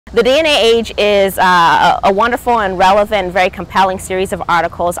The DNA Age is a wonderful and relevant, very compelling series of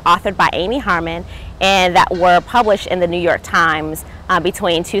articles authored by Amy Harmon and that were published in the New York Times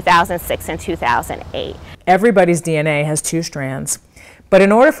between 2006 and 2008. Everybody's DNA has two strands, but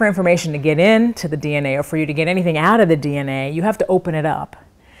in order for information to get into the DNA or for you to get anything out of the DNA, you have to open it up,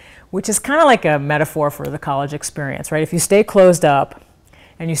 which is kind of like a metaphor for the college experience, right? If you stay closed up,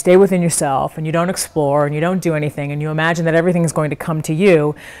 and you stay within yourself and you don't explore and you don't do anything and you imagine that everything is going to come to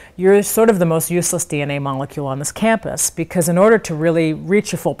you, you're sort of the most useless DNA molecule on this campus, because in order to really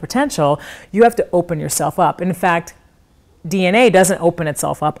reach your full potential, you have to open yourself up. In fact, DNA doesn't open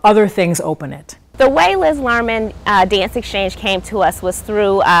itself up, other things open it. The way Liz Lerman Dance Exchange came to us was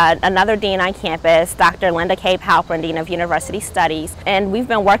through another dean on campus, Dr. Linda K. Palprin, Dean of University Studies, and we've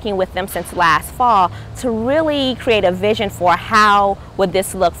been working with them since last fall to really create a vision for how would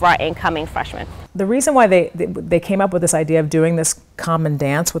this look for our incoming freshmen. The reason why they came up with this idea of doing this common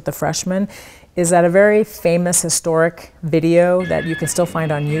dance with the freshmen is that a very famous historic video that you can still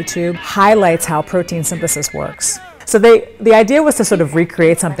find on YouTube highlights how protein synthesis works. So the idea was to sort of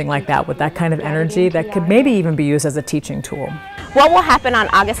recreate something like that with that kind of energy that could maybe even be used as a teaching tool. What will happen on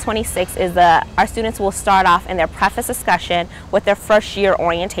August 26th is our students will start off in their preface discussion with their first year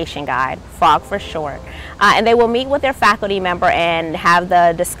orientation guide, FROG for short, and they will meet with their faculty member and have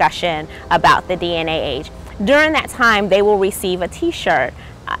the discussion about the DNA Age. During that time, they will receive a t-shirt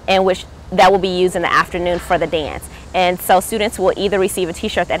that will be used in the afternoon for the dance. And so students will either receive a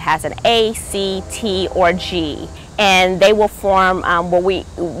t-shirt that has an A, C, T, or G. And they will form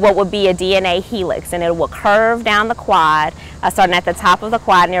what would be a DNA helix, and it will curve down the quad, starting at the top of the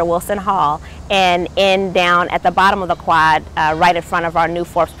quad near Wilson Hall, and end down at the bottom of the quad, right in front of our new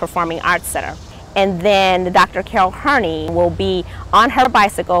Forbes Performing Arts Center. And then Dr. Carol Herney will be on her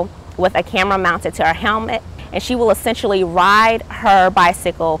bicycle with a camera mounted to her helmet, and she will essentially ride her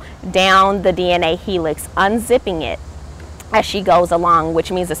bicycle down the DNA helix, unzipping it as she goes along,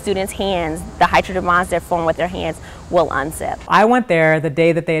 which means the students' hands, the hydrogen bonds that form with their hands, will unzip. I went there the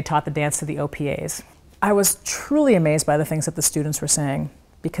day that they had taught the dance to the OPAs. I was truly amazed by the things that the students were saying,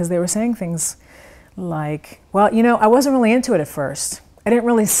 because they were saying things like, well, you know, I wasn't really into it at first. I didn't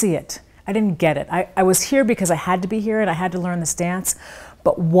really see it. I didn't get it. I was here because I had to be here and I had to learn this dance.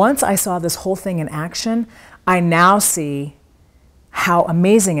 But once I saw this whole thing in action, I now see how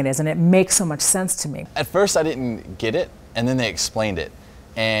amazing it is, and it makes so much sense to me. At first I didn't get it, and then they explained it.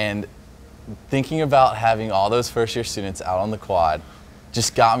 And thinking about having all those first year students out on the quad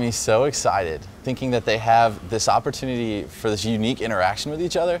just got me so excited, thinking that they have this opportunity for this unique interaction with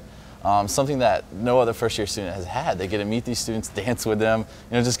each other, something that no other first year student has had. They get to meet these students, dance with them,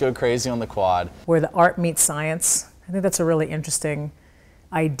 you know, just go crazy on the quad. Where the art meets science, I think that's a really interesting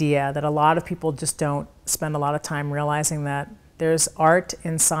idea that a lot of people just don't spend a lot of time realizing that there's art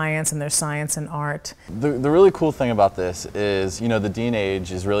in science and there's science in art. The really cool thing about this is, you know, the DNA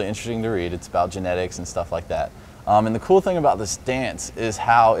Age is really interesting to read. It's about genetics and stuff like that. And the cool thing about this dance is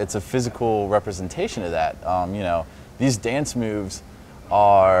how it's a physical representation of that. You know, these dance moves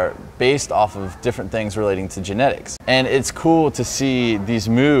are based off of different things relating to genetics. And it's cool to see these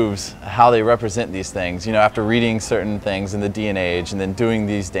moves, how they represent these things, you know, after reading certain things in the DNA Age and then doing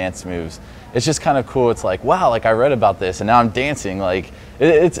these dance moves. It's just kind of cool. It's like, wow, like I read about this and now I'm dancing. Like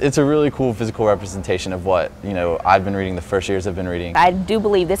it's a really cool physical representation of what, you know, I've been reading, the first years I've been reading. I do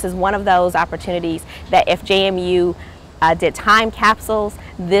believe this is one of those opportunities that if JMU did time capsules,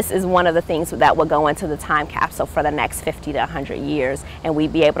 this is one of the things that will go into the time capsule for the next 50 to 100 years, and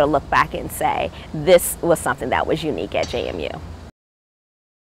we'd be able to look back and say, this was something that was unique at JMU.